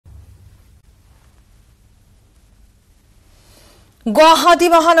গুৱাহাটী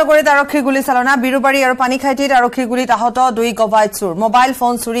মহানগৰীত আৰক্ষীৰ গুলীচালনা বিৰুবাৰী আৰু পানীখাইটিত আৰক্ষীৰ গুলীত আহত 2 গভাইত চোৰ মোবাইল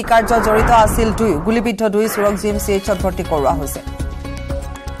ফোন চুৰি কাৰ্য জড়িত আছিল 2 গুলীবিদ্ধ 2 চোৰক জিএমচিএইচত ভৰ্তি কৰোৱা হৈছে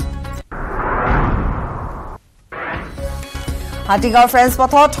হাতীগাঁও ফ্ৰেন্স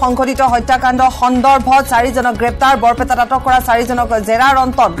পথত সংঘটিত হত্যাকাণ্ড সন্দৰ্ভত 4 জনক গ্ৰেপ্তাৰ বৰপেটাত আটক কৰা 4 জনক জেৰাৰ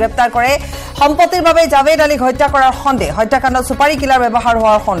অন্তত গ্ৰেপ্তাৰ কৰে সম্পত্তিৰ বাবে জাভেদ আলীক হত্যা কৰাৰ সন্দেহ হত্যাকাণ্ড সুপাৰী কিলাৰ ব্যৱহাৰ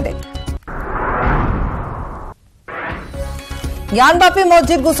হোৱাৰ সন্দেহ জ্ঞানবাপী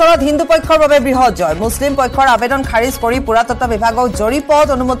মছজিদ গোচৰত হিন্দু পক্ষৰ বাবে বৃহৎ জয় মুছলিম পক্ষৰ আবেদন খাৰিজ কৰি পুৰাতত্ব বিভাগক জৰীপত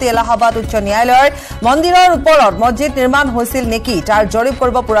অনুমতি এলাহাবাদ উচ্চ ন্যায়ালয়ৰ মন্দিৰৰ ওপৰত মছজিদ নিৰ্মাণ হৈছিল নেকি তাৰ জৰীপ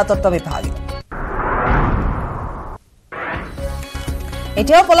কৰিব পুৰাতত্ব বিভাগে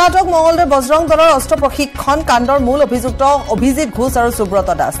এতিয়াও পলাতক মঙ্গলদৈ বজৰং দলৰ অস্ত্ৰ প্ৰশিক্ষণ কাণ্ডৰ মূল অভিযুক্ত অভিজিত ঘোষ আৰু সুব্ৰত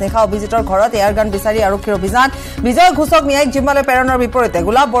দাস নিশা অভিজিতৰ ঘৰত এয়াৰগান বিচাৰি আৰক্ষীৰ অভিযান বিজয় ঘোষক ন্যায়িক জিম্মালৈ প্ৰেৰণৰ বিপৰীতে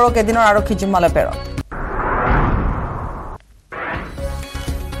গোলাপ বড়োক এদিনৰ আৰক্ষী জিম্মালৈ প্ৰেৰণ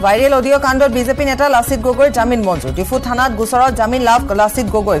ভাইৰেল অডিঅ' কাণ্ডত বিজেপি নেতা লাচিত গগৈৰ জামিন মঞ্জুৰ ডিফু থানাত গোচৰত জামিন লাভ লাচিত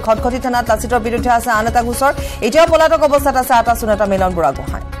গগৈ খটখটি থানাত লাচিতৰ বিৰুদ্ধে আছে আন এটা গোচৰ এতিয়াও পলাতক অৱস্থাত আছে আটা সুনেতা মিলন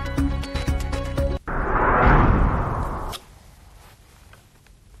বুঢ়াগোহাঁই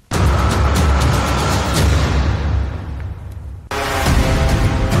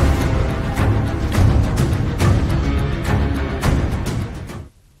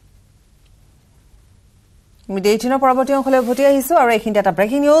Midday 18 পৰৱৰ্তী অংশলৈ উভতি আহিছো আৰু এইখিনি এটা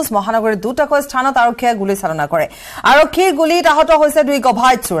ব্ৰেকিং নিউজ মহানগৰীৰ দুটাকৈ স্থানত আৰক্ষীয়ে গুলী চালনা কৰে আৰক্ষীৰ গুলীত আহত হৈছে 2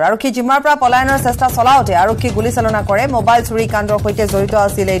 গভাইত চোৰ আৰক্ষী জিম্মাৰ পৰা পলায়নৰ চেষ্টা চলাওতে আৰক্ষী গুলী চালনা কৰে মোবাইল চুৰি কাণ্ডৰ সৈতে জড়িত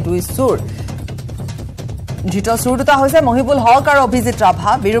আছিল এই 2 চোৰ ধৃত চোৰ দুটা হৈছে মহিবুল হক আৰু অভিজিত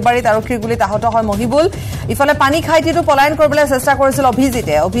ৰাভা বিৰুবাৰীত আৰক্ষীৰ গুলীত আহত হয় মহিবুল ইফালে পানীখাইটিটো পলায়ন কৰিবলৈ চেষ্টা কৰিছিল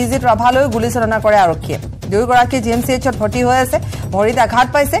অভিজিত ৰাভালৈ গুলী চালনা কৰে আৰক্ষীয়ে দুয়োগৰাকী জিএমচিএইচত ভৰ্তি হৈ আছে ভৰিত আঘাত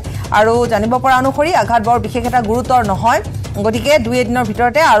পাইছে আৰু জানিব পৰা অনুসৰি আঘাত বৰ বিশেষ এটা গুৰুতৰ নহয় গতিকে 2 দিনৰ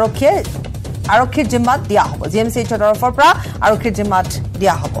ভিতৰতে আৰক্ষীৰ জিম্মাত দিয়া হ'ব জিএমচিএইচৰ তৰফৰ পৰা আৰক্ষীৰ জিম্মাত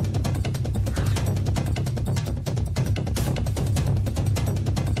দিয়া হ'ব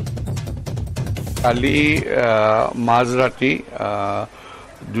কালি মাজৰাতি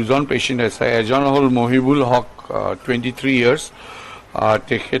দুজন পেশেন্ট আছে এজন হল মহিবুল হক 23 ইয়াৰ্স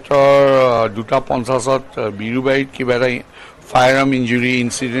তেখেতৰ 250ত বিৰুবাৰীত কিবা এটা ফায়াৰআৰ্ম ইঞ্জুৰি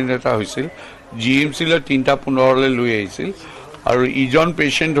ইনসিডেন্ট এটা হৈছিল জিএমচিলৈ 3:15 লৈ আহিছিল আৰু ইজন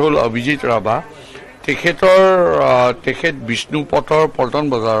পেশেন্ট হল অভিজিত ৰাভা তেখেত বিষ্ণুপথৰ পল্টন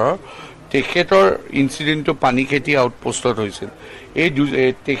বজাৰৰ তেখেতৰ ইনসিডেন্টটো পানীখেতি আউটপোষ্টত হৈছিল এই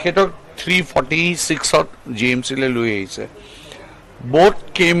তেখেতক 346ত জিএমচিলৈ লৈ আহিছে both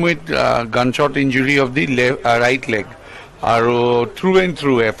came with gunshot injury of the right leg আৰু through and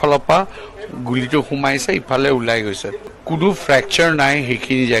through এফালপা গুলিটো সোমাইছে ইফালে ওলাই গৈছে কোনো ফ্ৰেকচাৰ নাই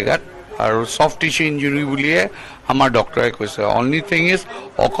হেখিনি জায়গাত আৰু সফট টিস্যু ইনজুৰি বুলিয়ে আমাৰ ডক্টৰে কৈছে only thing is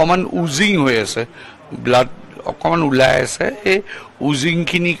অকমান উজিং হৈ আছে ব্লাড অকমান ওলাই আছে এই উজিং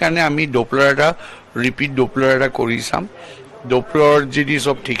খিনি কাৰণে আমি ৰিপিট ডপলাৰ এটা কৰি চাম ডপলাৰ যদি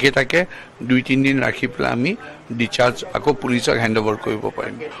সব ঠিকে থাকে 2-3 দিন ৰাখি পেলাই আমি ডিচাৰ্জ আকৌ পুলিচক হেণ্ডওভাৰ কৰিব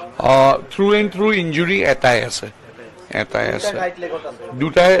পাৰিম থ্ৰু এণ্ড থ্ৰু ইনজুৰি এটাই আছে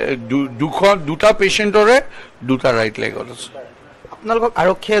দুটা পেশেন্টৰে দুটা ৰাইট লেগত আছে আপোনালোকক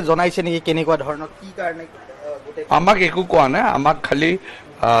আৰক্ষীয়ে জনাইছে নেকি কেনেকুৱা ধৰণৰ কি কাৰণে আমাক একো কোৱা নাই আমাক খালি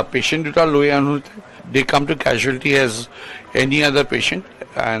পেশেন্ট দুটা লৈ আনোতে they come to casualty as any other patient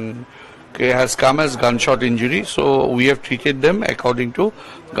and has come as gunshot injury so we have treated them according to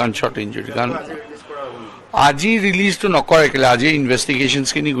gunshot injury আজি রিলিজ তো নকৰে কেলে আজি ইনভেস্টিগেশনস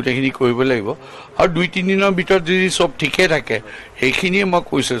কিনি গুটেখিনি কৰিব লাগিব আৰু 2-3 দিনৰ ভিতৰত যদি সব ঠিকে থাকে সেইখিনি মই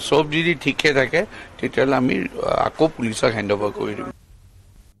কৈছে সব যদি ঠিকে থাকে তেতিয়ালে আমি আকৌ পুলিচক হেণ্ডওভাৰ কৰি দিম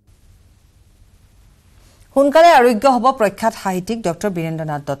সোনকালে আৰোগ্য হ'ব প্ৰখ্যাত সাহিত্যিক ডক্টৰ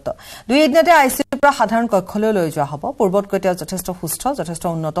বীৰেন্দ্ৰনাথ দত্ত 2 দিনতে আইচিইউৰ পৰা সাধাৰণ কক্ষলৈ লৈ যোৱা হ'ব পূৰ্বতকৈ তেওঁ যথেষ্ট সুস্থ যথেষ্ট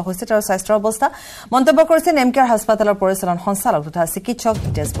উন্নত হৈছে তেওঁৰ স্বাস্থ্যৰ অৱস্থা মন্তব্য কৰিছে নেমকেয়াৰ হাস্পতালৰ পৰিচালন সঞ্চালক তথা চিকিৎসক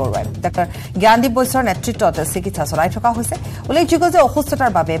হিতেশ বৰুৱাই ডক্টৰ জ্ঞানদীপ বৈশ্যৰ নেতৃত্বত চিকিৎসা চলাই থকা হৈছে উল্লেখযোগ্য যে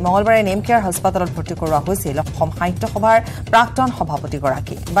অসুস্থতাৰ বাবে মঙলবাৰে নেমকেয়াৰ হাস্পতালত ভৰ্তি কৰোৱা হৈছিল অসম সাহিত্য সভাৰ প্ৰাক্তন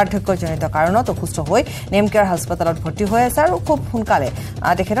সভাপতিগৰাকী বাৰ্ধক্যজনিত কাৰণত অসুস্থ হৈ নেমকেয়াৰ হাস্পতালত ভৰ্তি হৈ আছে আৰু খুব সোনকালে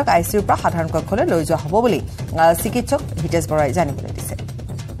তেখেতক আইচিইউৰ পৰা সাধাৰণ কক্ষলৈ লৈ যোৱা হ'ব বুলি চিকিৎসক হিতেশ বৰুৱাই জানিবলৈ দিছে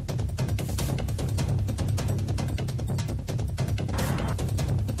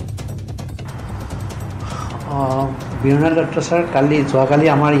বীৰেন্দ্ৰনাথ দত্ত ছাৰ যোৱাকালি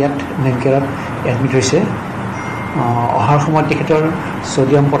আমাৰ ইয়াত নেমকেয়াৰত এডমিট হৈছে অহাৰ সময়ত তেখেতৰ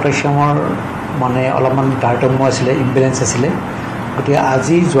ছডিয়াম পটাছিয়ামৰ মানে অলপমান তাৰতম্য আছিলে ইম্বেলেঞ্চ আছিলে গতিকে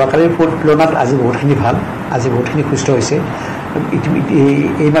আজি যোৱাকালিৰ তুলনাত আজি বহুতখিনি ভাল আজি বহুতখিনি সুস্থ হৈছে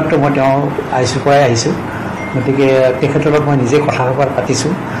এইমাত্ৰ মই তেওঁ আইচিইউৰ পৰাই আহিছোঁ গতিকে তেখেতৰ লগত মই নিজে কথা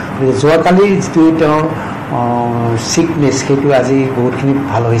পাতিছোঁ যোৱাকালি যিটো তেওঁৰ চিকনেছ সেইটো আজি বহুতখিনি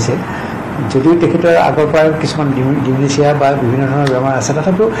ভাল হৈছে যদিও তেখেতৰ আগৰ পৰা কিছুমান ডিমেনচিয়া বা বিভিন্ন ধৰণৰ বেমাৰ আছে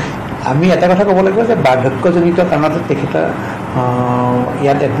তথাপিও আমি এটা কথা ক'ব লাগিব যে বাৰ্ধক্যজনিত কাৰণত তেখেতৰ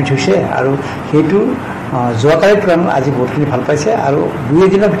ইয়াত এডমিট হৈছে আৰু সেইটো যোৱাকালিৰ তুলনাত আজি বহুতখিনি ভাল পাইছে আৰু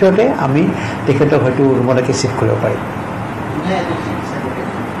 2 দিনৰ ভিতৰতে আমি তেখেতক হয়তো ৰুমলৈকে শিফ্ট কৰিব পাৰিম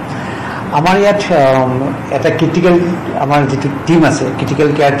আমাৰ ইয়াত এটা ক্ৰিটিকেল আমাৰ যিটো টিম আছে ক্ৰিটিকেল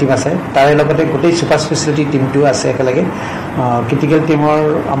কেয়াৰ টিম আছে তাৰে লগতে গোটেই ছুপাৰ স্পেচিয়েলিটি টিমটো আছে একেলগে ক্ৰিটিকেল টিমৰ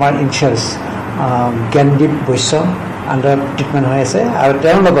আমাৰ in-charge Gyandeep Baishya under treatment হৈ আছে আৰু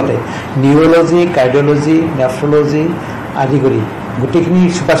তেওঁৰ লগতে নিউৰলজি কাৰ্ডিঅ'লজি নেফ্ৰলজি আদি কৰি গোটেইখিনি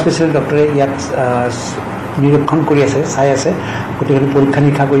ছুপাৰ স্পেচিয়েল ডক্টৰে ইয়াত নিৰীক্ষণ কৰি আছে চাই আছে গোটেইখিনি পৰীক্ষা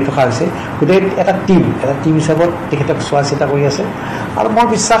নিৰীক্ষা কৰি থকা হৈছে গোটেই এটা টিম হিচাপত তেখেতক চোৱা চিতা কৰি আছে আৰু মোৰ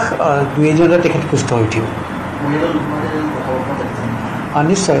বিশ্বাস 2 দিনতে তেখেত সুস্থ হৈ উঠিব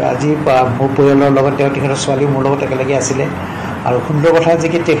নিশ্চয় আজি মোৰ পৰিয়ালৰ লগত তেখেতৰ ছোৱালী মোৰ লগত একেলগে আছিলে আৰু সুন্দৰ কথা যে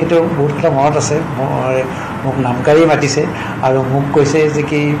কি তেখেতৰ বহুত কথা মনত আছে মোক নামকাৰী মাতিছে আৰু মোক কৈছে যে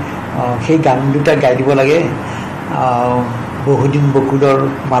কি সেই গান দুটা গাই দিব লাগে বহুদিন বকুলৰ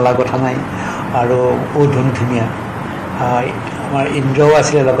মালা গঠা নাই আৰু ও ধুনী ধুনীয়া আমাৰ ইন্দ্ৰও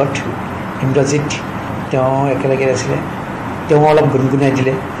আছিলে লগত ইন্দ্ৰজিৎ তেওঁ একেলগে আছিলে তেওঁ অলপ গুণগুণাই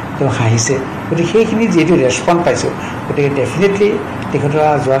দিলে তেওঁ হাঁহিছে গতিকে সেইখিনি যিহেতু ৰেছপন্স পাইছোঁ গতিকে ডেফিনেটলি তেখেতৰ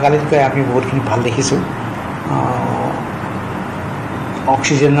যোৱাকালিতকৈ আমি বহুতখিনি ভাল দেখিছোঁ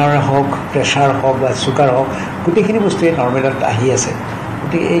অক্সিজেনৰ হওক প্ৰেছাৰ হওক বা চুগাৰ হওক গোটেইখিনি বস্তুৱে নৰ্মেলত আহি আছে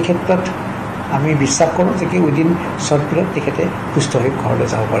গতিকে এই ক্ষেত্ৰত আমি বিশ্বাস কৰোঁ যে কি উইদিন শ্বৰ্ট পিৰিয়ড তেখেতে সুস্থ হৈ ঘৰলৈ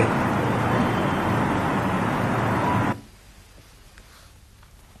যাব পাৰে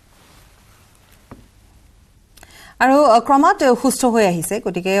আৰু ক্ৰমাৎ সুস্থ হৈ আহিছে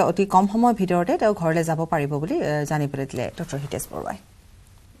গতিকে অতি কম সময়ৰ ভিতৰতে তেওঁ ঘৰলৈ যাব পাৰিব বুলি জানিবলৈ দিলে ডক্টৰ হিতেশ বৰুৱাই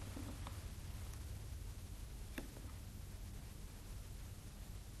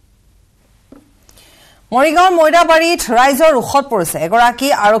মৰিগাঁৱৰ মৈৰাবাৰীত ৰাইজৰ ৰোষত পৰিছে এগৰাকী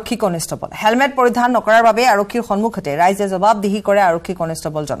আৰক্ষী কনিষ্টবল হেলমেট পৰিধান নকৰাৰ বাবে আৰক্ষীৰ সন্মুখতে ৰাইজে জবাবদিহি কৰে আৰক্ষী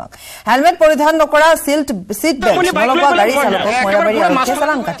কনিষ্টবলজনক হেলমেট পৰিধান নকৰা চিট বেল্ট নলগোৱা গাড়ী চালকক মৈৰাবাৰী আৰক্ষীয়ে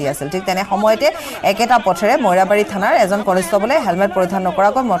চালান কাটি আছিল ঠিক তেনে সময়তে একেটা পথেৰে মৈৰাবাৰী থানাৰ এজন কনিষ্টবলে হেলমেট পৰিধান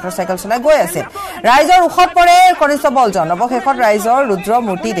নকৰাকৈ মটৰচাইকেল চলাই গৈ আছিল ৰাইজৰ ৰোষত পৰে কনিষ্টবলজন অৱশেষত ৰাইজৰ ৰুদ্ৰ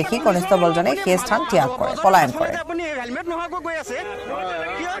মূৰ্তি দেখি কনিষ্টবলজনে সেই স্থান ত্যাগ কৰে পলায়ন কৰে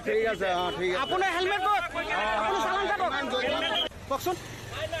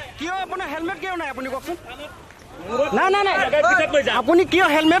আপুনি কিয়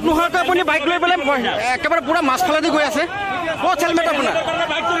হেলমেট নোহোৱাকৈ আপুনি বাইক লৈ পেলাই একেবাৰে পুৰা মাছফালেদি গৈ আছে ক'ত হেলমেট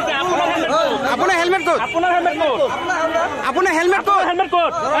আপোনাৰ হেলমেট ক'ত আপোনাৰ হেলমেট ক'ত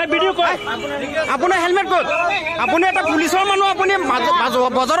আপোনাৰ হেলমেট ক'ত আপুনি এটা পুলিচৰ মানুহ আপুনি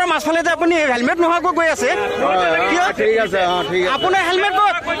বজাৰৰ মাছফালেদি আপুনি হেলমেট নোহোৱাকৈ গৈ আছে আপোনাৰ হেলমেট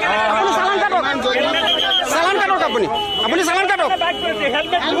ক'ত চালান কাটক আপুনি চালান কাটক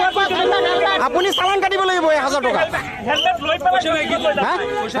আপুনি চালান কাটিব লাগিব 1000 টকা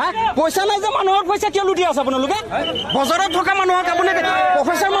পইচা নাই যে মানুহৰ পইচা কিয় লুটি আছে আপোনালোকে বজাৰত থকা মানুহক আপুনি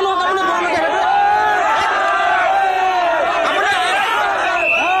প্ৰফেচাৰ মানুহক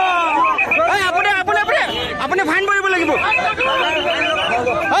আপুনি ফাইন ভৰিব লাগিব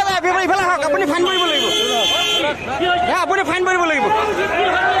ইফালে আহক আপুনি ফাইন ভৰিব লাগিব আপুনি ফাইন ভৰিব লাগিব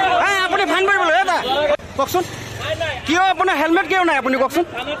আপুনি ফাইন ভৰিব লাগিব কওকচোন কিয় আপোনাৰ হেলমেট কিয় নাই আপুনি কওকচোন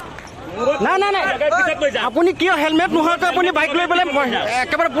নাই আপুনি কিয় হেলমেট নোহোৱাকৈ আপুনি বাইক লৈ পেলাই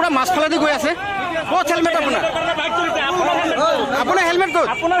একেবাৰে পুৰা মাছফালেদি গৈ আছে ক'ত হেলমেট আপোনাৰ হেলমেট ক'ত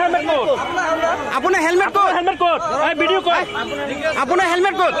আপোনাৰ হেলমেট ক'ত আপোনাৰ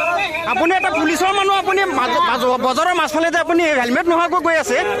হেলমেট ক'ত আপুনি এটা পুলিচৰ মানুহ আপুনি বজাৰৰ মাছফালেদি আপুনি হেলমেট নোহোৱাকৈ গৈ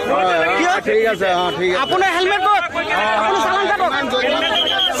আছে আপোনাৰ হেলমেট ক'ত চালান কাটক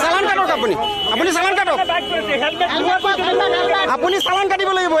আপুনি চালান কাটক আপুনি চালান কাটিব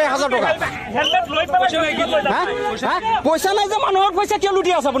লাগিব 1000 টকা পইচা নাই যে মানুহৰ পইচা কিয়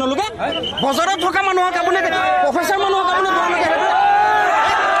লুটি আছে আপোনালোকে বজাৰত থকা মানুহক আপুনি প্ৰফেচাৰ মানুহক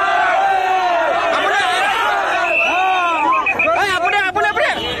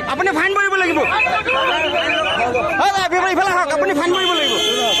আপুনি ফাইন ভৰিব লাগিব ইফালে আহক আপুনি ফাইন ভৰিব লাগিব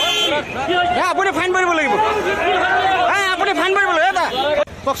আপুনি ফাইন ভৰিব লাগিব আপুনি ফাইন ভৰিব লাগিব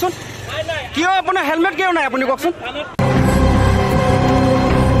কওকচোন কিয় আপোনাৰ হেলমেট কিয় নাই আপুনি কওকচোন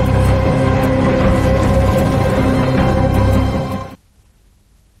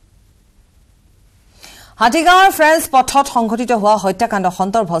হাতীগাঁৱৰ ফ্ৰেন্স পথত সংঘটিত হোৱা হত্যাকাণ্ড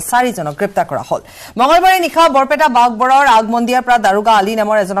সন্দৰ্ভত 4 জনক গ্ৰেপ্তাৰ কৰা হ'ল। মঙলবাৰে নিশা বৰপেটা বাগবৰৰ আগমন্দিয়াৰ পৰা দাৰোগা আলী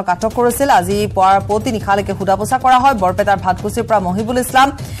নামৰ এজনক আটক কৰিছিল। আজি পুৱাৰ পুৱতি নিশালৈকে সোধাপোছা কৰা হয়। বৰপেটাৰ ভাতকুছিৰ পৰা মহিবুল ইছলাম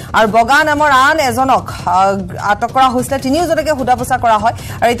আৰু বগা নামৰ আন এজনক আটক কৰা হৈছিল। তিনিওজনকে সোধাপোছা কৰা হয়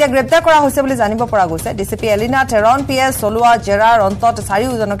আৰু এতিয়া গ্ৰেপ্তাৰ কৰা হৈছে বুলি জানিব পৰা গৈছে। ডিচিপি এলিনা টেৰন পিএছ চলোৱা জেৰাৰ অন্তত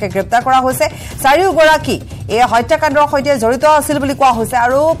 4জনকে গ্ৰেপ্তাৰ কৰা হৈছে। 4গৰাকী এই হত্যাকাণ্ডৰ সৈতে জড়িত আছিল বুলি কোৱা হৈছে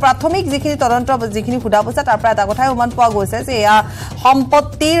আৰু প্ৰাথমিক যিখিনি তদন্ত যিখিনি সোধাপোছা তাৰ পৰা এটা কথাই অনুমান পোৱা গৈছে যে এয়া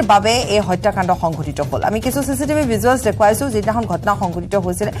সম্পত্তিৰ বাবে এই হত্যাকাণ্ড সংঘটিত হ'ল। আমি কিছু চিচিটিভি ভিজুৱেলছ দেখুৱাইছো যিদিনাখন ঘটনা সংঘটিত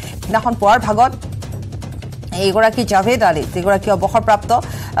হৈছিল। সিদিনাখন পুৱাৰ ভাগত এইগৰাকী জাভেদ আলী যিগৰাকী অৱসৰপ্ৰাপ্ত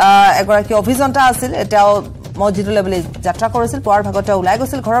এগৰাকী অভিযন্তা আছিল তেওঁ মছজিদলৈ বুলি যাত্ৰা কৰিছিল। পুৱাৰ ভাগত তেওঁ ওলাই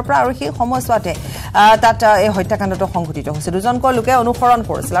গৈছিল ঘৰৰ পৰা আৰু সেই সময়ছোৱাতে তাত এই হত্যাকাণ্ডটো সংঘটিত হৈছিল। দুজনকৈ লোকে অনুসৰণ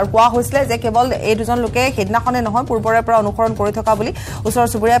কৰিছিল আৰু কোৱা হৈছিলে যে কেৱল এই দুজন লোকে সেইদিনাখনে নহয় পূৰ্বৰে পৰা অনুসৰণ কৰি থকা বুলি ওচৰ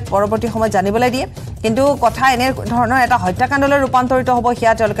চুবুৰীয়াই পৰৱৰ্তী সময়ত জানিবলৈ দিয়ে। কিন্তু কথা এনে ধৰণৰ এটা হত্যাকাণ্ডলৈ ৰূপান্তৰিত হ'ব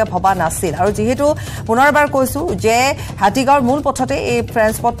সেয়া তেওঁলোকে ভবা নাছিল। আৰু যিহেতু পুনৰবাৰ কৈছো যে হাতীগাঁৱৰ মূল পথতে এই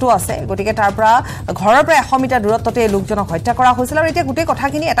ফ্ৰেন্স পথটো আছে, গতিকে তাৰ পৰা ঘৰৰ পৰা 100 মিটাৰ দূৰত্বতে এই লোকজনক হত্যা কৰা হৈছিল। আৰু এতিয়া গোটেই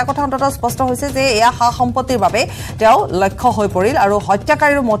কথাখিনি এটা কথা অন্ততঃ স্পষ্ট হৈছে যে এয়া সা সম্পত্তিৰ বাবে তেওঁ লক্ষ্য হৈ পৰিল আৰু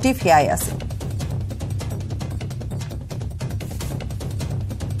হত্যাকাৰীৰ মটিভ সেয়াই আছিল।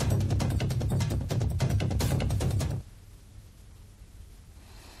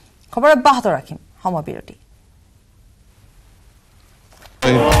 খবৰ অব্যাহত ৰাখিম সমবিৰতি।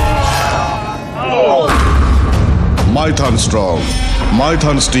 মাইথান ষ্ট্ৰং,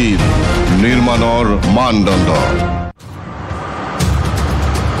 মাইথান ষ্টীল নিৰ্মাণৰ মানদণ্ড।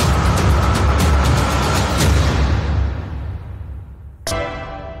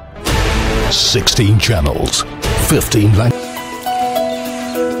 16 channels, 15 languages.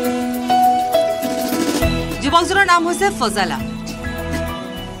 যুৱকজনৰ নাম হৈছে ফজালা।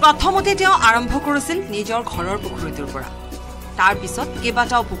 প্ৰথমতে তেওঁ আৰম্ভ কৰিছিল নিজৰ ঘৰৰ পুখুৰীটোৰ পৰা। তাৰ পিছত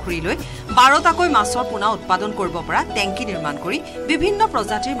কেইবাটাও পুখুৰীলৈ 12টাকৈ মাছৰ পোনা উৎপাদন কৰিব পৰা টেংকি নিৰ্মাণ কৰি বিভিন্ন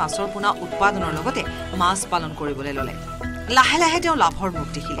প্ৰজাতিৰ মাছৰ পোনা উৎপাদনৰ লগতে মাছ পালন কৰিবলৈ ল'লে। লাহে লাহে তেওঁ লাভৰ মুখ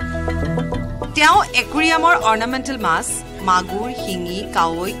দেখিলে। তেওঁ একুৰিয়ামৰ অৰ্নামেণ্টেল মাছ, মাগুৰ, শিঙি,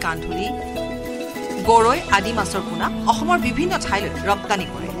 কাৱৈ, কান্ধুলি, গৰৈ আদি মাছৰ পোনা অসমৰ বিভিন্ন ঠাইলৈ ৰপ্তানি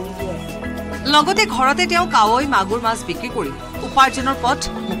কৰে। লগতে ঘৰতে তেওঁ কাৱৈ, মাগুৰ মাছ বিক্ৰী কৰি উপাৰ্জনৰ পথ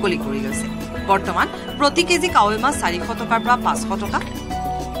মুকলি কৰি লৈছে। বৰ্তমান প্ৰতি কেজি কাৱৈ মাছ 400 টকাৰ পৰা 500 টকা,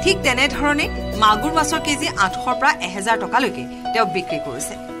 ঠিক তেনেধৰণে মাগুৰ মাছৰ কেজি 800ৰ পৰা 1000 টকালৈকে তেওঁ বিক্ৰী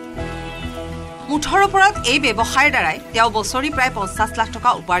কৰিছে। মুঠৰ ওপৰত এই ব্যৱসায়ৰ দ্বাৰাই তেওঁ বছৰি প্ৰায় 50 লাখ টকা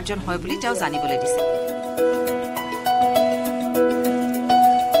উপাৰ্জন হয় বুলি তেওঁ জানিবলৈ দিছে।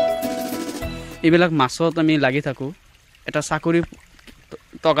 এইবিলাক মাছত আমি লাগি থাকোঁ, এটা চাকৰি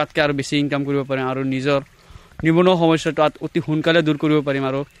টকাতকৈ আৰু বেছি ইনকাম কৰিব পাৰিম আৰু নিজৰ নিবনুৱা সমস্যাটো অতি সোনকালে দূৰ কৰিব পাৰিম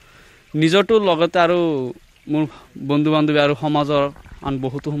আৰু নিজৰটো লগতে আৰু মোৰ বন্ধু বান্ধৱী আৰু সমাজৰ আন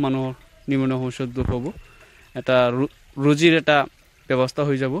বহুতো মানুহৰ নিবনুৱা সমস্যা দূৰ হ'ব। এটা ৰুজিৰ এটা ব্যৱস্থা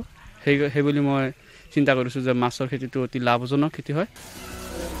হৈ যাব। সেইবুলি মই চিন্তা কৰিছোঁ যে মাছৰ খেতিটো অতি লাভজনক খেতি হয়।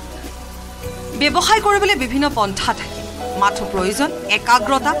 ব্যৱসায় কৰিবলৈ বিভিন্ন পন্থা থাকে, মাথো প্ৰয়োজন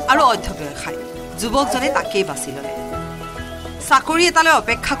একাগ্ৰতা আৰু অধ্যৱসায়। যুৱকজনে তাকেই বাছি ল'লে। চাকৰি এটালৈ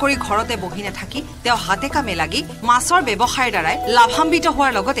অপেক্ষা কৰি ঘৰতে বহি নাথাকি তেওঁ হাতে কামে লাগি মাছৰ ব্যৱসায়ৰ দ্বাৰাই লাভান্বিত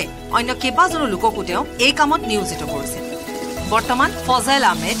হোৱাৰ লগতে অন্য কেইবাজনো লোককো তেওঁ এই কামত নিয়োজিত কৰিছে। বৰ্তমান ফজাইল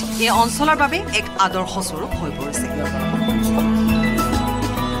আহমেদ এই অঞ্চলৰ বাবে এক আদৰ্শস্বৰূপ হৈ পৰিছে।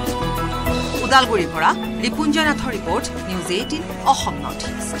 ওদালগুৰিৰ পৰা ৰিপুঞ্জয় নাথৰ report, news 18 Assam north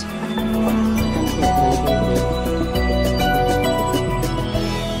east.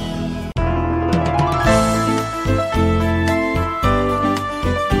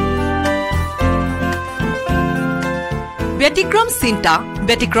 ব্যতিক্ৰম চিন্তা,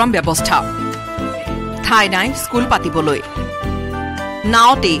 ব্যতিক্ৰম ব্যৱস্থা। ঠাই নাই স্কুল পাতিবলৈ,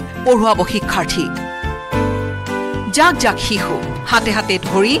 নাওতেই পঢ়ুৱাব শিক্ষাৰ্থী। জাক জাক শিশু হাতে হাতে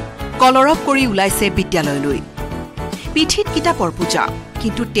ধৰি কলৰৱ কৰি ওলাইছে বিদ্যালয়লৈ। পিঠিত কিতাপৰ পূজা,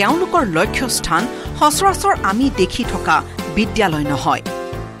 কিন্তু তেওঁলোকৰ লক্ষ্যস্থান সচৰাচৰ আমি দেখি থকা বিদ্যালয় নহয়।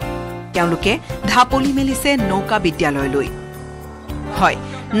 তেওঁলোকে ঢাপলি মেলিছে নৌকা বিদ্যালয়লৈ। হয়,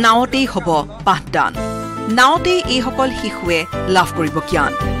 নাওতেই হ'ব পাঠদান, নাওতেই এইসকল শিশুৱে লাভ কৰিব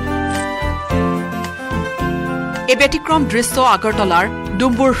জ্ঞান। এই ব্যতিক্ৰম দৃশ্য আগৰতলাৰ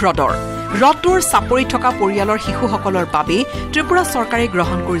ডুম্বুৰ হ্ৰদৰ। হ্ৰদটোৰ চাপৰি থকা পৰিয়ালৰ শিশুসকলৰ বাবে ত্ৰিপুৰা চৰকাৰে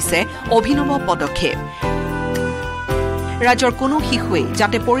গ্ৰহণ কৰিছে অভিনৱ পদক্ষেপ। ৰাজ্যৰ কোনো শিশুৱে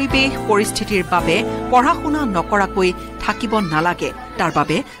যাতে পৰিৱেশ পৰিস্থিতিৰ বাবে পঢ়া শুনা নকৰাকৈ থাকিব নালাগে, তাৰ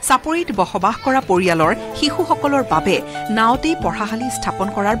বাবে চাপৰিত বসবাস কৰা পৰিয়ালৰ শিশুসকলৰ বাবে নাওতেই পঢ়াশালী স্থাপন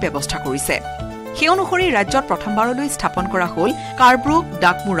কৰাৰ ব্যৱস্থা কৰিছে। সেই অনুসৰি ৰাজ্যত প্ৰথমবাৰলৈ স্থাপন কৰা হ'ল কাৰব্ৰুক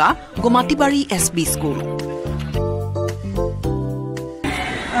ডাকমুৰা গোমাটিবাৰী এছবি স্কুল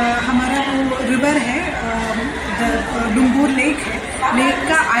हमारा वो रिवर है डुम्बूर लेक है लेक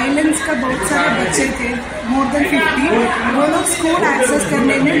का आइलैंड्स का बहुत सारे बच्चे थे मोर देन 50 वो लोग स्कूल एक्सेस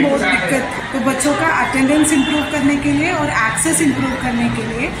करने में बहुत दिक्कत तो बच्चों का अटेंडेंस इंप्रूव करने के लिए और एक्सेस इंप्रूव करने के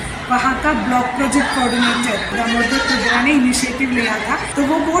लिए वहाँ का ब्लॉक प्रोजेक्ट कोऑर्डिनेटर दामोदर टुडरा ने इनिशिएटिव लिया था तो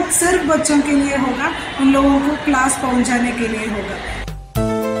वो बोर्ड सिर्फ बच्चों के लिए होगा उन लोगों को क्लास पहुँचाने के लिए होगा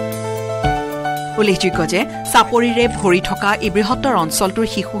উল্লেখযোগ্য যে চাপৰিৰে ভৰি থকা এই বৃহত্তৰ অঞ্চলটোৰ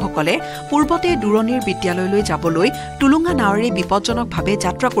শিশুসকলে পূৰ্বতে দূৰণিৰ বিদ্যালয়লৈ যাবলৈ টুলুঙা নাৱেৰে বিপদজনকভাৱে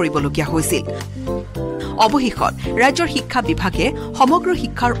যাত্ৰা কৰিবলগীয়া হৈছিল অৱশেষত ৰাজ্যৰ শিক্ষা বিভাগে সমগ্ৰ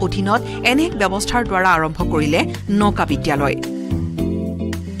শিক্ষাৰ অধীনত এনে এক ব্যৱস্থাৰ দ্বাৰা আৰম্ভ কৰিলে নৌকা বিদ্যালয়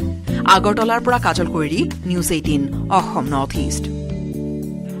আগৰতলাৰ পৰা কাজল Koiri news 18 Assam north east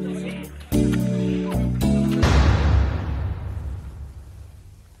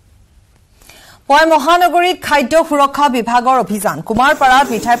পুৱাই মহানগৰীত খাদ্য সুৰক্ষা বিভাগৰ অভিযান কুমাৰপাৰাত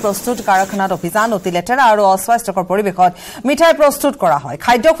মিঠাই প্ৰস্তুত কাৰখানাত অভিযান অতি লেতেৰা আৰু অস্বাস্থ্যকৰ পৰিৱেশত মিঠাই প্ৰস্তুত কৰা হয়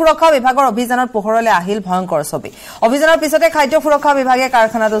খাদ্য সুৰক্ষা বিভাগৰ অভিযানত পোহৰলৈ আহিল ভয়ংকৰ ছবি অভিযানৰ পিছতে খাদ্য সুৰক্ষা বিভাগে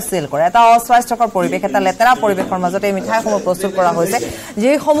কাৰখানাটো সিল কৰে এটা অস্বাস্থ্যকৰ পৰিৱেশ এটা লেতেৰা পৰিৱেশৰ মাজতে মিঠাইসমূহ প্ৰস্তুত কৰা হৈছে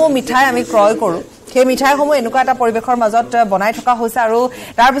যিসমূহ মিঠাই আমি ক্ৰয় কৰোঁ সেই মিঠাইসমূহ এনেকুৱা এটা পৰিৱেশৰ মাজত বনাই থকা হৈছে আৰু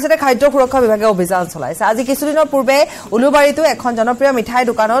তাৰ পিছতে খাদ্য সুৰক্ষা বিভাগে অভিযান চলাইছে আজি কিছুদিনৰ পূৰ্বে উলুবাৰীতো এখন জনপ্ৰিয় মিঠাই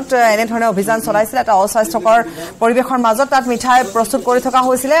দোকানত এনে ধৰণে অভিযান চলাইছিল এটা অস্বাস্থ্যকৰ পৰিৱেশৰ মাজত তাত মিঠাই প্ৰস্তুত কৰি থকা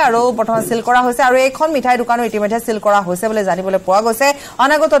হৈছিল আৰু বৰ্তমান সিল কৰা হৈছে আৰু এইখন মিঠাই দোকানো ইতিমধ্যে সিল কৰা হৈছে বুলি জানিবলৈ পোৱা গৈছে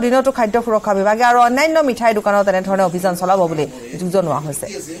অনাগত দিনতো খাদ্য সুৰক্ষা বিভাগে আৰু অন্যান্য মিঠাই দোকানত এনে ধৰণে অভিযান চলাব বুলি জনোৱা হৈছে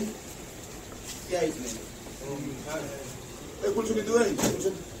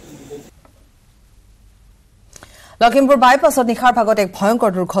লখিমপুৰ বাইপাছত নিশাৰ ভাগত এক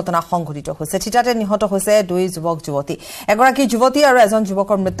ভয়ংকৰ দুৰ্ঘটনা সংঘটিত হৈছে থিতাতে নিহত হৈছে দুই যুৱক যুৱতী এগৰাকী যুৱতী আৰু এজন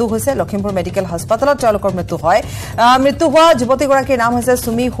যুৱকৰ মৃত্যু হৈছে লখিমপুৰ মেডিকেল হাস্পতালত তেওঁলোকৰ মৃত্যু হয় মৃত্যু হোৱা যুৱতীগৰাকীৰ নাম হৈছে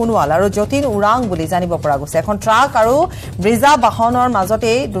সুমি হুনৱাল আৰু যতীন উৰাং বুলি জানিব পৰা গৈছে এখন ট্ৰাক আৰু ব্ৰিজা বাহনৰ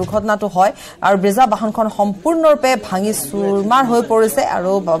মাজতে দুৰ্ঘটনাটো হয় আৰু ব্ৰিজা বাহনখন সম্পূৰ্ণৰূপে ভাঙি চুৰমাৰ হৈ পৰিছে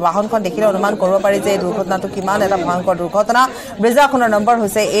আৰু বাহনখন দেখিলে অনুমান কৰিব পাৰি যে এই দুৰ্ঘটনাটো কিমান এটা ভয়ংকৰ দুৰ্ঘটনা ব্ৰিজাখনৰ নম্বৰ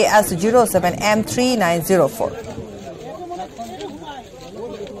হৈছে AS07M3904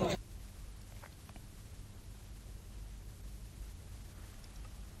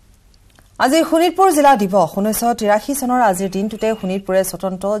 আজি শোণিতপুৰ জিলা দিৱস 1983 চনৰ আজিৰ দিনটোতে শোণিতপুৰে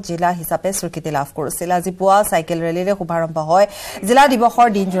স্বতন্ত্ৰ জিলা হিচাপে স্বীকৃতি লাভ কৰিছিল আজি পুৱা চাইকেল ৰেলীৰে শুভাৰম্ভ হয় জিলা দিৱসৰ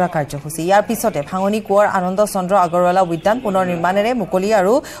দিনজোৰা কাৰ্যসূচী ইয়াৰ পিছতে ভাঙনি কোঁৱৰ আনন্দ চন্দ্ৰ আগৰৱালা উদ্যান পুনৰ নিৰ্মাণেৰে মুকলি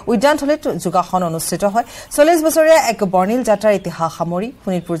আৰু উদ্যানথলীত যোগাসন অনুষ্ঠিত হয় 40 বছৰীয়া এক বৰ্ণিল যাত্ৰাৰ ইতিহাস সামৰি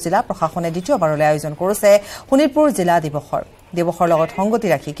শোণিতপুৰ জিলা প্ৰশাসনে দ্বিতীয়বাৰলৈ আয়োজন কৰিছে শোণিতপুৰ জিলা দিৱসৰ লগত সংগতি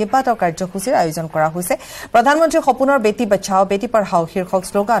ৰাখি কেইবাটাও কাৰ্যসূচীৰ আয়োজন কৰা হৈছে প্ৰধানমন্ত্ৰী সপোনৰ বেটি বচাও বেটি পঢ়াও শীৰ্ষক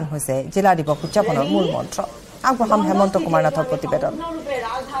শ্লোগান হৈছে জিলা দিৱস উদযাপনৰ মূল মন্ত্ৰ আগবঢ়াম হেমন্ত কুমাৰ নাথৰ প্ৰতিবেদন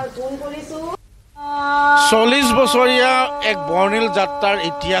 40 বছৰীয়া এক বৰ্ণিল যাত্ৰাৰ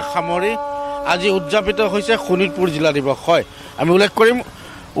ইতিহাস সামৰি আজি উদযাপিত হৈছে শোণিতপুৰ জিলা দিৱস হয় আমি উল্লেখ কৰিম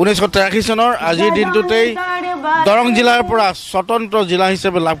 1983 চনৰ আজিৰ দিনটোতেই দৰং জিলাৰ পৰা স্বতন্ত্ৰ জিলা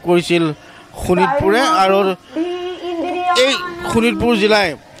হিচাপে লাভ কৰিছিল শোণিতপুৰে আৰু এই শোণিতপুৰ জিলাই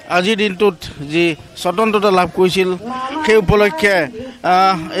আজিৰ দিনটোত যি স্বতন্ত্ৰতা লাভ কৰিছিল সেই উপলক্ষে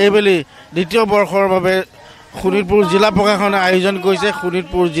এইবেলি দ্বিতীয় বৰ্ষৰ বাবে শোণিতপুৰ জিলা প্ৰশাসনে আয়োজন কৰিছে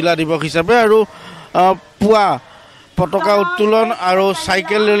শোণিতপুৰ জিলা দিৱস হিচাপে আৰু পুৱা পতাকা উত্তোলন আৰু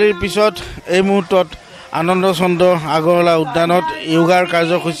চাইকেল ৰেলীৰ পিছত এই মুহূৰ্তত আনন্দ চন্দ্ৰ আগৰৱালা উদ্যানত য়োগাৰ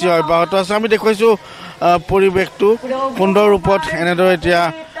কাৰ্যসূচী অব্যাহত আছে আমি দেখুৱাইছোঁ পৰিৱেশটো সুন্দৰ ৰূপত এনেদৰে এতিয়া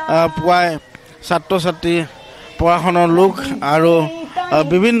পুৱাই ছাত্ৰ ছাত্ৰী পঢ়াশুনাৰ লোক আৰু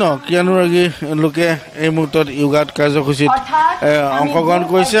বিভিন্ন ক্ৰীড়ানুৰাগী লোকে এই মুহূৰ্তত য়োগাত কাৰ্যসূচীত অংশগ্ৰহণ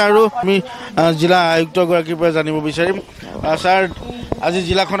কৰিছে আৰু আমি জিলা আয়ুক্তগৰাকীৰ পৰা জানিব বিচাৰিম ছাৰ আজি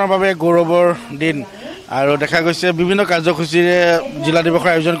জিলাখনৰ বাবে গৌৰৱৰ দিন আৰু দেখা গৈছে বিভিন্ন কাৰ্যসূচীৰে জিলা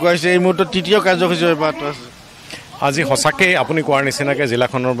দিৱসৰ আয়োজন কৰা হৈছে এই মুহূৰ্তত তৃতীয় কাৰ্যসূচী অব্যাহত আছে আজি সঁচাকৈ আপুনি কোৱাৰ নিচিনাকৈ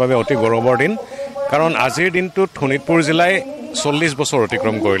জিলাখনৰ বাবে অতি গৌৰৱৰ দিন কাৰণ আজিৰ দিনটোত শোণিতপুৰ জিলাই 40 বছৰ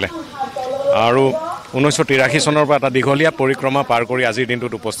অতিক্ৰম কৰিলে আৰু 1983 চনৰ পৰা এটা দীঘলীয়া পৰিক্ৰমা পাৰ কৰি আজিৰ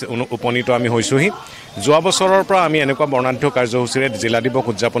দিনটোত উপনীত আমি হৈছোহি যোৱা বছৰৰ পৰা আমি এনেকুৱা বৰ্ণাঢ্য কাৰ্যসূচীৰে জিলা দিৱস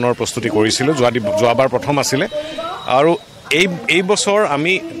উদযাপনৰ প্ৰস্তুতি কৰিছিলোঁ যোৱাবাৰ প্ৰথম আছিলে আৰু এই বছৰ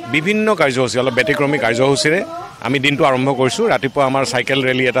আমি বিভিন্ন কাৰ্যসূচী অলপ ব্যতিক্ৰমী কাৰ্যসূচীৰে আমি দিনটো আৰম্ভ কৰিছোঁ ৰাতিপুৱা আমাৰ চাইকেল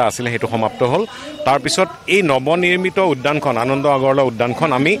ৰেলী এটা আছিলে সেইটো সমাপ্ত হ'ল তাৰপিছত এই নৱনিৰ্মিত উদ্যানখন আনন্দ আগৰৱালা উদ্যানখন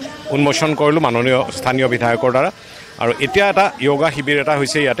আমি উন্মোচন কৰিলোঁ মাননীয় স্থানীয় বিধায়কৰ দ্বাৰা আৰু এতিয়া এটা য়োগা শিবিৰ এটা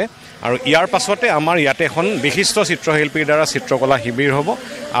হৈছে ইয়াতে আৰু ইয়াৰ পাছতে আমাৰ ইয়াতে এখন বিশিষ্ট চিত্ৰশিল্পীৰ দ্বাৰা চিত্ৰকলা শিবিৰ হ'ব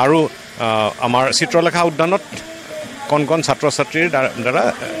আৰু আমাৰ চিত্ৰলেখা উদ্যানত কণ কণ ছাত্ৰ ছাত্ৰীৰ দ্বাৰা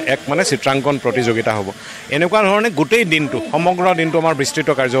এক মানে চিত্ৰাংকন প্ৰতিযোগিতা হ'ব এনেকুৱা ধৰণে গোটেই দিনটো সমগ্ৰ দিনটো আমাৰ বিস্তৃত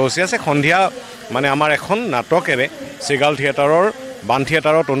কাৰ্যসূচী আছে সন্ধিয়া মানে আমাৰ এখন নাটকেৰে চিগাল থিয়েটাৰৰ বান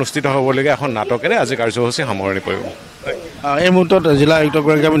থিয়েটাৰত অনুষ্ঠিত হ'বলগীয়া এখন নাটকেৰে আজি কাৰ্যসূচী সামৰণি পৰিব এই মুহূৰ্তত জিলা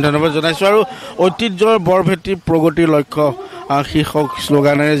আয়ুক্তগৰাকীক আমি ধন্যবাদ জনাইছোঁ আৰু ঐতিহ্যৰ বৰভেটি প্ৰগতিৰ লক্ষ্য শীৰ্ষক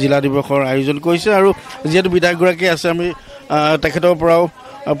শ্লোগানেৰে জিলা দিৱসৰ আয়োজন কৰিছে আৰু যিহেতু বিধায়কগৰাকী আছে আমি তেখেতৰ পৰাও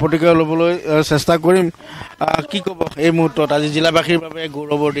প্ৰতিক্ৰিয়া ল'বলৈ চেষ্টা কৰিম কি ক'ব এই মুহূৰ্তত আজি জিলাবাসীৰ বাবে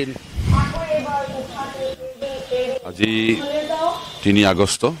গৌৰৱৰ দিন আজি 3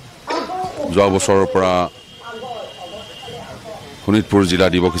 আগষ্ট যোৱা বছৰৰ পৰা শোণিতপুৰ জিলা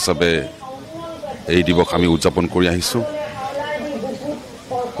দিৱস হিচাপে এই দিৱস আমি উদযাপন কৰি আহিছোঁ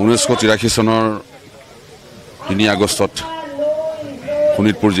 1983 চনৰ 3 আগষ্টত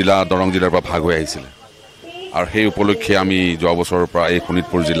শোণিতপুৰ জিলা দৰং জিলাৰ পৰা ভাগ হৈ আহিছিলে আৰু সেই উপলক্ষে আমি যোৱা বছৰৰ পৰা এই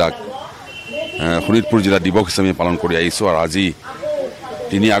শোণিতপুৰ জিলা দিৱস হিচাপে পালন কৰি আহিছোঁ আৰু আজি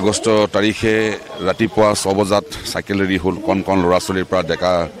 3 আগষ্ট তাৰিখে ৰাতিপুৱা 6 বজাত চাইকেল ৰেলী হ'ল কণ কণ ল'ৰা ছোৱালীৰ পৰা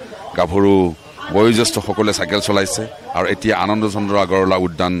ডেকা গাভৰু বয়োজ্যেষ্ঠসকলে চাইকেল চলাইছে আৰু এতিয়া আনন্দচন্দ্ৰ আগৰৱালা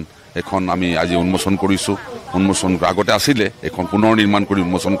উদ্যান এখন আমি আজি উন্মোচন কৰিছোঁ আগতে আছিলে এখন পুনৰ নিৰ্মাণ কৰি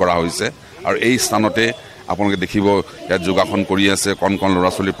উন্মোচন কৰা হৈছে আৰু এই স্থানতে আপোনালোকে দেখিব ইয়াত যোগাসন কৰি আছে কণ কণ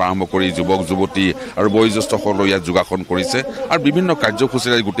ল'ৰা ছোৱালীৰ পৰা আৰম্ভ কৰি যুৱক যুৱতী আৰু বয়োজ্যেষ্ঠসকলেও ইয়াত যোগাসন কৰিছে আৰু বিভিন্ন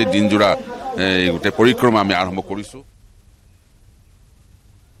কাৰ্যসূচীৰে গোটেই দিনজোৰা গোটেই পৰিক্ৰমা আমি আৰম্ভ কৰিছোঁ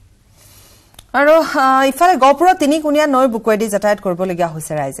আৰু ইফালে গহপুৰত 3 কোণীয়া নৈৰ বুকুৱেদি যাতায়াত কৰিবলগীয়া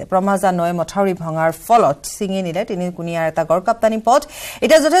হৈছে ৰাইজে ব্ৰহ্মজান নৈ মথাউৰি ভঙাৰ ফলত ছিঙি নিলে 3 কোণীয়াৰ এটা গড়কাপ্তানি পথ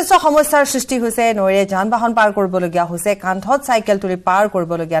এতিয়া যথেষ্ট সমস্যাৰ সৃষ্টি হৈছে নৈৰে যান বাহন পাৰ কৰিবলগীয়া হৈছে কান্ধত চাইকেল তুলি পাৰ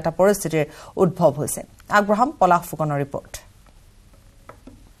কৰিবলগীয়া এটা পৰিস্থিতিৰ উদ্ভৱ হৈছে আগ্ৰহাম পলাশ ফুকনৰ ৰিপৰ্ট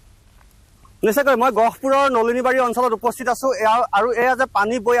নিশ্চয়কৈ মই গহপুৰৰ নলিনীবাৰী অঞ্চলত উপস্থিত আছো আৰু এয়া যে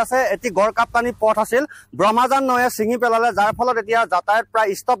পানী বৈ আছে এটি গড়কাপ্তানি পথ আছিল ব্ৰহ্মজান নৈয়ে ছিঙি পেলালে যাৰ ফলত এতিয়া যাতায়াত প্ৰায়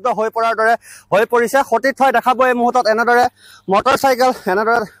স্তব্ধ হৈ পৰাৰ দৰে হৈ পৰিছে সঠিক ঠাই দেখাব এই মুহূৰ্তত এনেদৰে মটৰ চাইকেল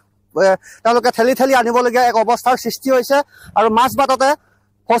এনেদৰে তেওঁলোকে ঠেলি ঠেলি আনিবলগীয়া এক অৱস্থাৰ সৃষ্টি হৈছে আৰু মাছ বাটতে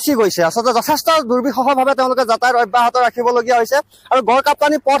ফচি গৈছে আচলতে যথেষ্ট দুৰ্বিষহভাৱে তেওঁলোকে যাতায়াত অব্যাহত ৰাখিবলগীয়া হৈছে আৰু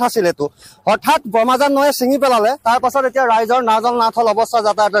গড়কাপ্তানি পথ আছিল এইটো হঠাৎ ব্ৰহ্মজান নৈয়ে ছিঙি পেলালে তাৰ পাছত এতিয়া ৰাইজৰ নাজল নাথল অৱস্থা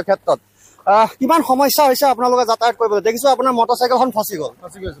যাতায়াতৰ ক্ষেত্ৰত কিমান সমস্যা হৈছে আপোনালোকে যাতায়াত কৰিবলৈ দেখিছো আপোনাৰ মটৰচাইকেলখন ফচি গ'ল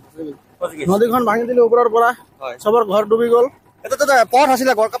নদীখন ভাঙি দিলে ওপৰৰ পৰা চবৰ ঘৰ ডুবি গ'ল এটা পথ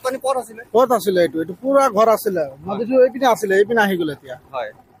আছিলে গড়কাপ্তানি পথ আছিলে এইটো পুৰা ঘৰ আছিলে নদীটো এইপিনে আছিলে এইপিনে আহি গ'ল এতিয়া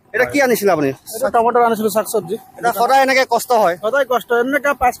এটা কি আনিছিলে আপুনি টমাটৰ আনিছিলো শাক চব্জি এটা সদায় এনেকে কষ্ট হয় সদায় কষ্ট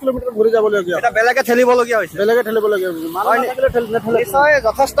এনেকে 5 কিলোমিটাৰ ঘূৰি যাবলগীয়া এটা বেলেগে ঠেলিবলগীয়া হৈছে নিশ্চয়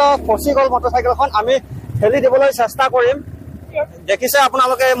যথেষ্ট ফচি গ'ল মটৰচাইকেলখন আমি ঠেলি দিবলৈ চেষ্টা কৰিম দেখিছে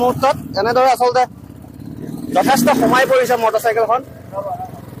আপোনালোকে এই মুহূৰ্তত এনেদৰে আচলতে যথেষ্ট সোমাই পৰিছে মটৰচাইকেলখন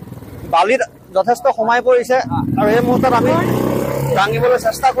বালিত যথেষ্ট সোমাই পৰিছে আৰু এই মুহূৰ্তত আমি দাঙিবলৈ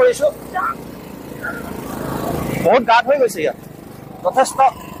চেষ্টা কৰিছো বহুত গাঁত হৈ গৈছে ইয়াত যথেষ্ট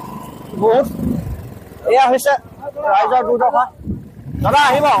বহুত এয়া হৈছে ৰাইজৰ দুৰ্দশা দাদা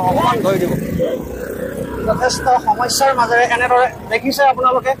আহিব অকণমান ধৰি দিব যথেষ্ট সমস্যাৰ মাজেৰে এনেদৰে দেখিছে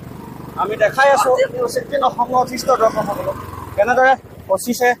আপোনালোকে আমি দেখাই আছো News18 Assam Northeast দৰ্শকসকলক কেনেদৰে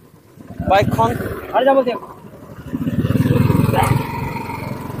ফচিছে বাইকখন আৰু যাব দিয়ক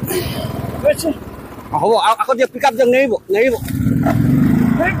হ'ব আকৌ দিয়ক পিক আপ দিয়ক নেৰিব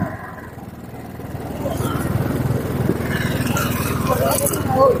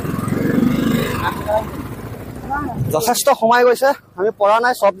যথেষ্ট সোমাই গৈছে আমি পৰা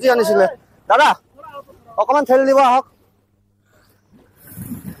নাই চব্জি আনিছিলে দাদা অকণমান ঠেলি দিব আহক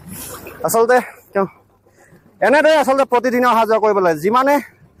আচলতে এনেদৰে আচলতে প্ৰতিদিনে অহা যোৱা কৰিব লাগে যিমানে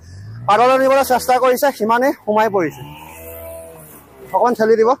পাৰলৈ নিবলৈ চেষ্টা কৰিছে সিমানে সোমাই পৰিছে অকণমান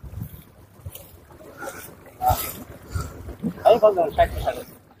ঠেলি দিব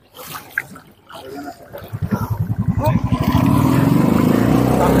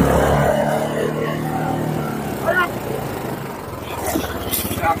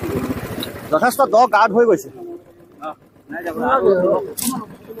যথেষ্ট দ গাঁত হৈ গৈছে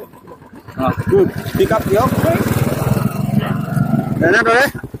পিক আপ দিয়ক এনেদৰে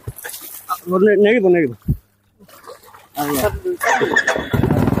নেৰিব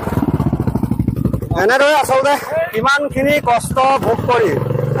এনেদৰে আচলতে ইমানখিনি কষ্ট ভোগ কৰি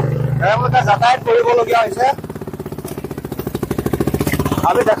তেওঁলোকে যাতায়াত কৰিবলগীয়া হৈছে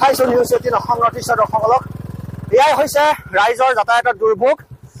আমি দেখাইছো News18 Assam Northeast দৰ্শকসকলক এয়াই হৈছে ৰাইজৰ যাতায়াতৰ দুৰ্ভোগ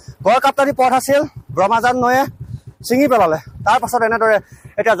গড়কাপ্তানি পথ আছিল ব্ৰহ্মজান নৈয়ে ছিঙি পেলালে তাৰ পাছত এনেদৰে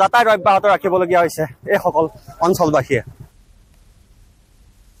এতিয়া যাতায়াত অব্যাহত ৰাখিবলগীয়া হৈছে এইসকল অঞ্চলবাসীয়ে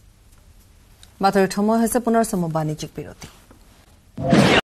বাতৰিৰ সময় হৈছে পুনৰ বাণিজ্যিক বিৰতি